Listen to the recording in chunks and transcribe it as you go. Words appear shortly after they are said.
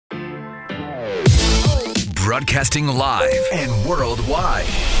Broadcasting live and worldwide.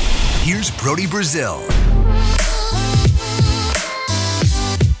 Here's Brody Brazil.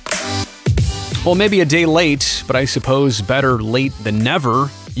 Well, maybe a day late, but I suppose better late than never.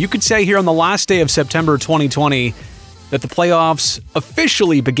 You could say here on the last day of September 2020 that the playoffs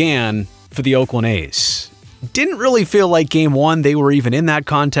officially began for the Oakland A's. Didn't really feel like Game 1 they were even in that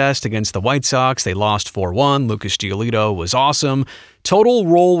contest against the White Sox. They lost 4-1. Lucas Giolito was awesome. Total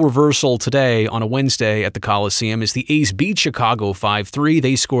role reversal today on a Wednesday at the Coliseum as the A's beat Chicago 5-3.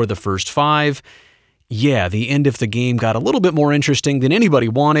 They scored the first 5. Yeah, the end of the game got a little bit more interesting than anybody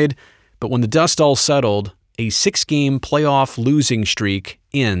wanted, but when the dust all settled, a 6-game playoff losing streak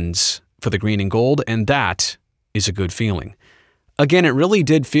ends for the green and gold, and that is a good feeling. Again, it really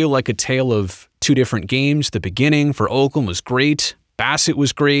did feel like a tale of two different games. The beginning for Oakland was great. Bassett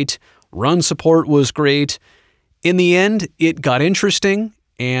was great. Run support was great. In the end, it got interesting,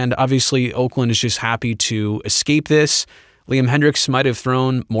 and obviously Oakland is just happy to escape this. Liam Hendriks might have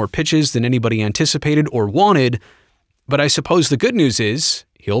thrown more pitches than anybody anticipated or wanted, but I suppose the good news is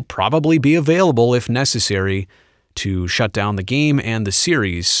he'll probably be available if necessary to shut down the game and the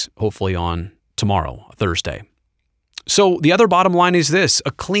series, hopefully on tomorrow, Thursday. So the other bottom line is this,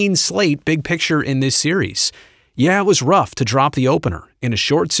 a clean slate, big picture in this series. Yeah, it was rough to drop the opener. In a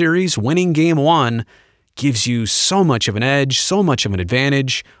short series, winning Game 1 gives you so much of an edge, so much of an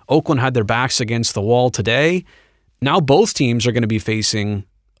advantage. Oakland had their backs against the wall today. Now both teams are going to be facing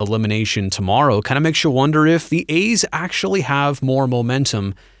elimination tomorrow. Kind of makes you wonder if the A's actually have more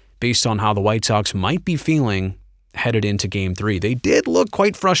momentum based on how the White Sox might be feeling headed into Game 3. They did look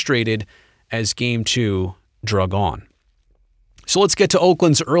quite frustrated as Game 2 drug on. So let's get to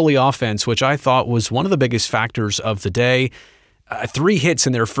Oakland's early offense, which I thought was one of the biggest factors of the day. 3 hits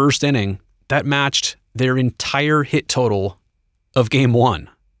in their first inning. That matched their entire hit total of Game 1.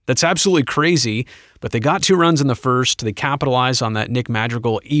 That's absolutely crazy, but they got 2 runs in the first. They capitalized on that Nick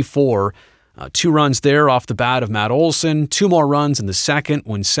Madrigal E4. 2 runs there off the bat of Matt Olson. 2 more runs in the second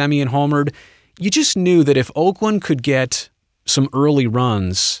when Semien homered. You just knew that if Oakland could get some early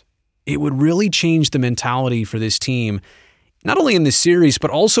runs, it would really change the mentality for this team, not only in this series,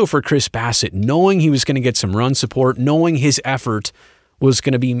 but also for Chris Bassett, knowing he was going to get some run support, knowing his effort was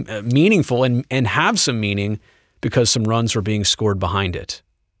going to be meaningful and have some meaning because some runs were being scored behind it.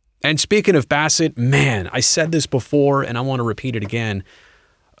 And speaking of Bassett, man, I said this before and I want to repeat it again.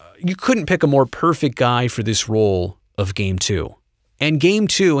 You couldn't pick a more perfect guy for this role of Game 2. And Game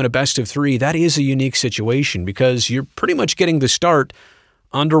 2 in a best of 3, that is a unique situation because you're pretty much getting the start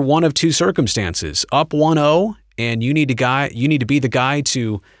under one of two circumstances. Up 1-0, and you need to be the guy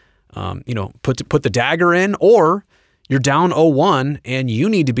to put the dagger in, or you're down 0-1 and you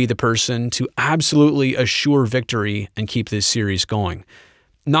need to be the person to absolutely assure victory and keep this series going.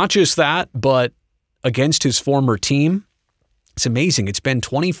 Not just that, but against his former team. It's amazing. It's been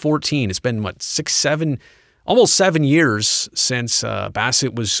 2014. It's been, almost 7 years since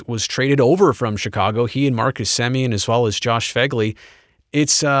Bassett was traded over from Chicago. He and Marcus Semien, as well as Josh Phegley.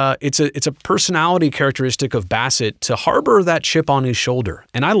 It's a personality characteristic of Bassett to harbor that chip on his shoulder.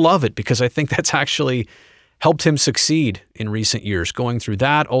 And I love it because I think that's actually helped him succeed in recent years, going through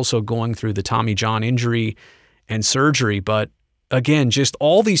that, also going through the Tommy John injury and surgery. But again, just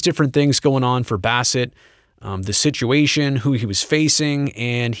all these different things going on for Bassett, the situation, who he was facing,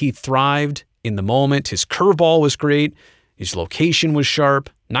 and he thrived in the moment. His curveball was great. His location was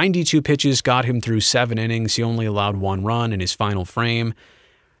sharp. 92 pitches got him through 7 innings. He only allowed 1 run in his final frame.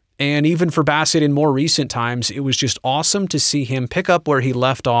 And even for Bassett in more recent times, it was just awesome to see him pick up where he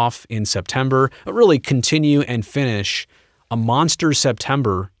left off in September, but really continue and finish a monster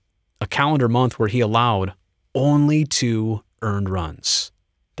September, a calendar month where he allowed only 2 earned runs.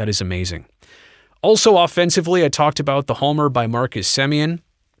 That is amazing. Also offensively, I talked about the homer by Marcus Semien.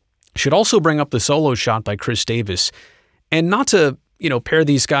 Should also bring up the solo shot by Chris Davis. And not to, pair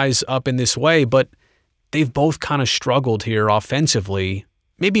these guys up in this way, but they've both kind of struggled here offensively,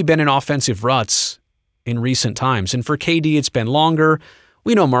 maybe been in offensive ruts in recent times. And for KD, it's been longer.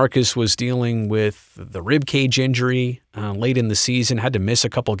 We know Marcus was dealing with the rib cage injury late in the season, had to miss a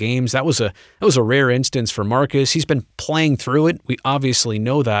couple games. That was a rare instance for Marcus. He's been playing through it. We obviously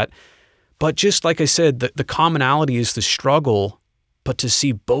know that. But just like I said, the commonality is the struggle, but to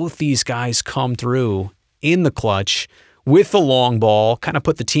see both these guys come through in the clutch with the long ball, kind of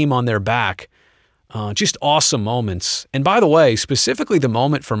put the team on their back, just awesome moments. And by the way, specifically the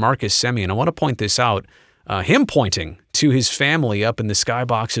moment for Marcus Semien, I want to point this out, him pointing to his family up in the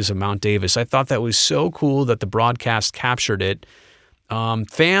skyboxes of Mount Davis. I thought that was so cool that the broadcast captured it.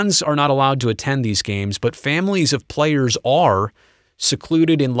 Fans are not allowed to attend these games, but families of players are.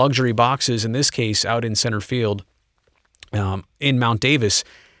 secluded in luxury boxes, in this case out in center field in Mount Davis.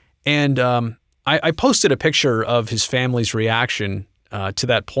 And I posted a picture of his family's reaction to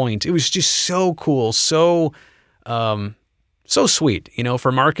that point. It was just so cool, so sweet,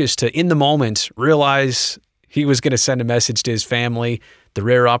 for Marcus to, in the moment, realize he was going to send a message to his family, the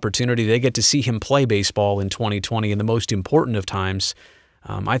rare opportunity they get to see him play baseball in 2020 in the most important of times.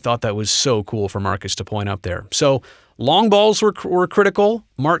 I thought that was so cool for Marcus to point up there. So long balls were critical.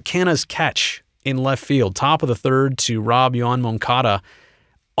 Mark Canha's catch in left field, top of the third to Rob Yohan Moncada,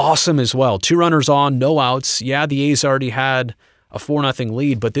 awesome as well. 2 runners on, no outs. Yeah, the A's already had a 4-0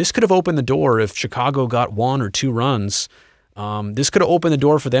 lead, but this could have opened the door if Chicago got 1 or 2 runs. This could have opened the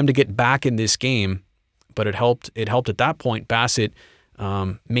door for them to get back in this game, but it helped at that point. Bassett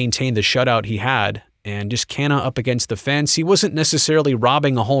maintained the shutout he had, and just Canha up against the fence. He wasn't necessarily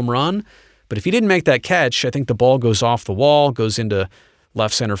robbing a home run, but if he didn't make that catch, I think the ball goes off the wall, goes into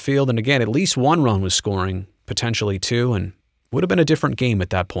left center field, and again, at least 1 run was scoring, potentially 2, and would have been a different game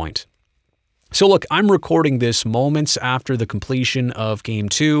at that point. So look, I'm recording this moments after the completion of Game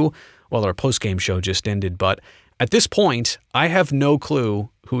 2. Well, our post-game show just ended, but at this point, I have no clue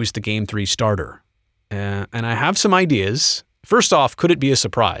who is the Game 3 starter. And I have some ideas. First off, could it be a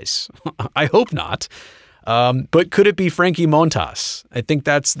surprise? I hope not. But could it be Frankie Montas? I think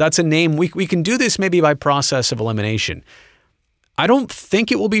that's a name. We can do this maybe by process of elimination. I don't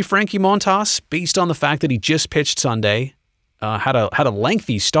think it will be Frankie Montas based on the fact that he just pitched Sunday. Had a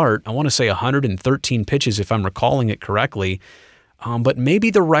lengthy start. I want to say 113 pitches if I'm recalling it correctly. But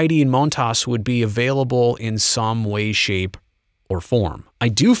maybe the righty in Montas would be available in some way, shape, or form. I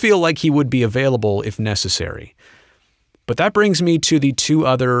do feel like he would be available if necessary. But that brings me to the 2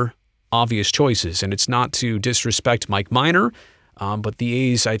 other obvious choices, and it's not to disrespect Mike Minor, but the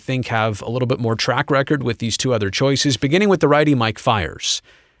A's, I think, have a little bit more track record with these 2 other choices, beginning with the righty Mike Fiers.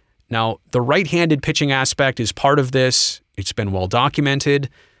 Now, the right-handed pitching aspect is part of this. It's been well documented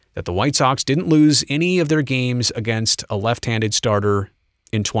that the White Sox didn't lose any of their games against a left-handed starter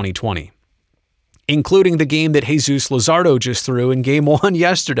in 2020, including the game that Jesus Luzardo just threw in Game 1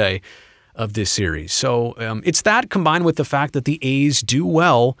 yesterday of this series. So it's that combined with the fact that the A's do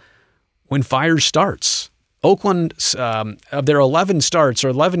well when Fiers starts. Oakland, of their 11 starts or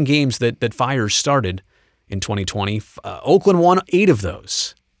 11 games that Fiers started in 2020, Oakland won 8 of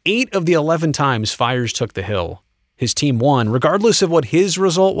those. 8 of the 11 times Fiers took the hill, his team won. Regardless of what his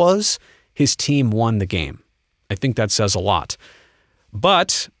result was, his team won the game. I think that says a lot.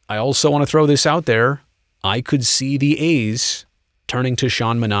 But I also want to throw this out there. I could see the A's turning to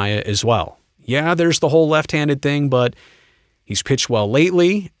Sean Manaea as well. Yeah, there's the whole left-handed thing, but he's pitched well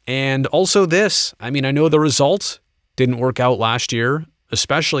lately. And also this, I know the result didn't work out last year,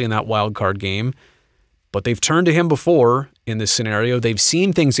 especially in that wild card game, but they've turned to him before in this scenario. They've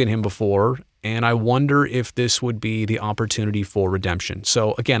seen things in him before, and I wonder if this would be the opportunity for redemption.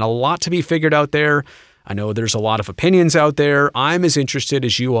 So again, a lot to be figured out there. I know there's a lot of opinions out there. I'm as interested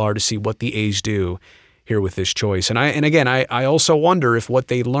as you are to see what the A's do here with this choice. And I also wonder if what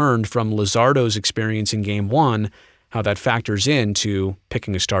they learned from Luzardo's experience in Game 1, how that factors into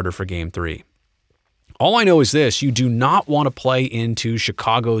picking a starter for Game 3. All I know is this: you do not want to play into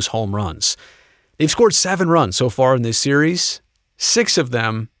Chicago's home runs. They've scored 7 runs so far in this series. 6 of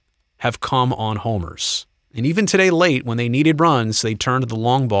them have come on homers. And even today late, when they needed runs, they turned to the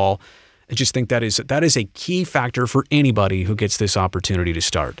long ball. I just think that is a key factor for anybody who gets this opportunity to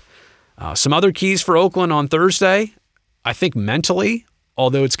start. Some other keys for Oakland on Thursday. I think mentally,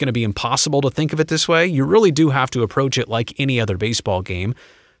 although it's going to be impossible to think of it this way, you really do have to approach it like any other baseball game.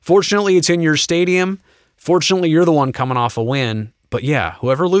 Fortunately, it's in your stadium. Fortunately, you're the one coming off a win. But yeah,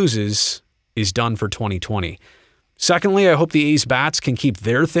 whoever loses is done for 2020. Secondly, I hope the A's bats can keep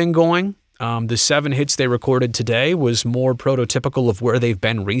their thing going. The 7 hits they recorded today was more prototypical of where they've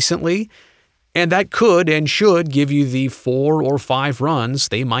been recently, and that could and should give you the 4 or 5 runs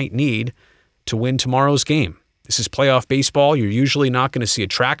they might need to win tomorrow's game. This is playoff baseball. You're usually not going to see a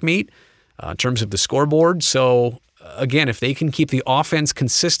track meet in terms of the scoreboard. So again, if they can keep the offense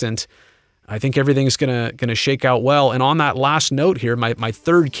consistent, I think everything's going to shake out well. And on that last note here, my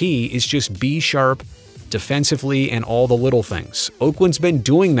third key is just be sharp defensively and all the little things. Oakland's been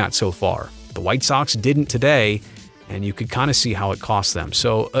doing that so far. The White Sox didn't today, and you could kind of see how it cost them.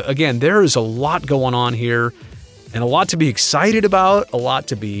 So again, there is a lot going on here and a lot to be excited about, a lot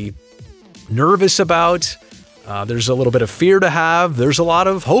to be nervous about. There's a little bit of fear to have. There's a lot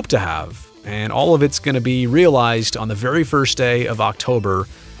of hope to have. And all of it's going to be realized on the very first day of October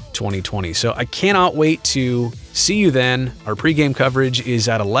 2020. So I cannot wait to see you then. Our pregame coverage is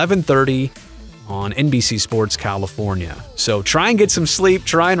at 11:30 on NBC Sports California. So try and get some sleep,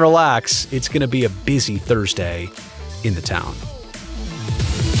 try and relax. It's going to be a busy Thursday in the town.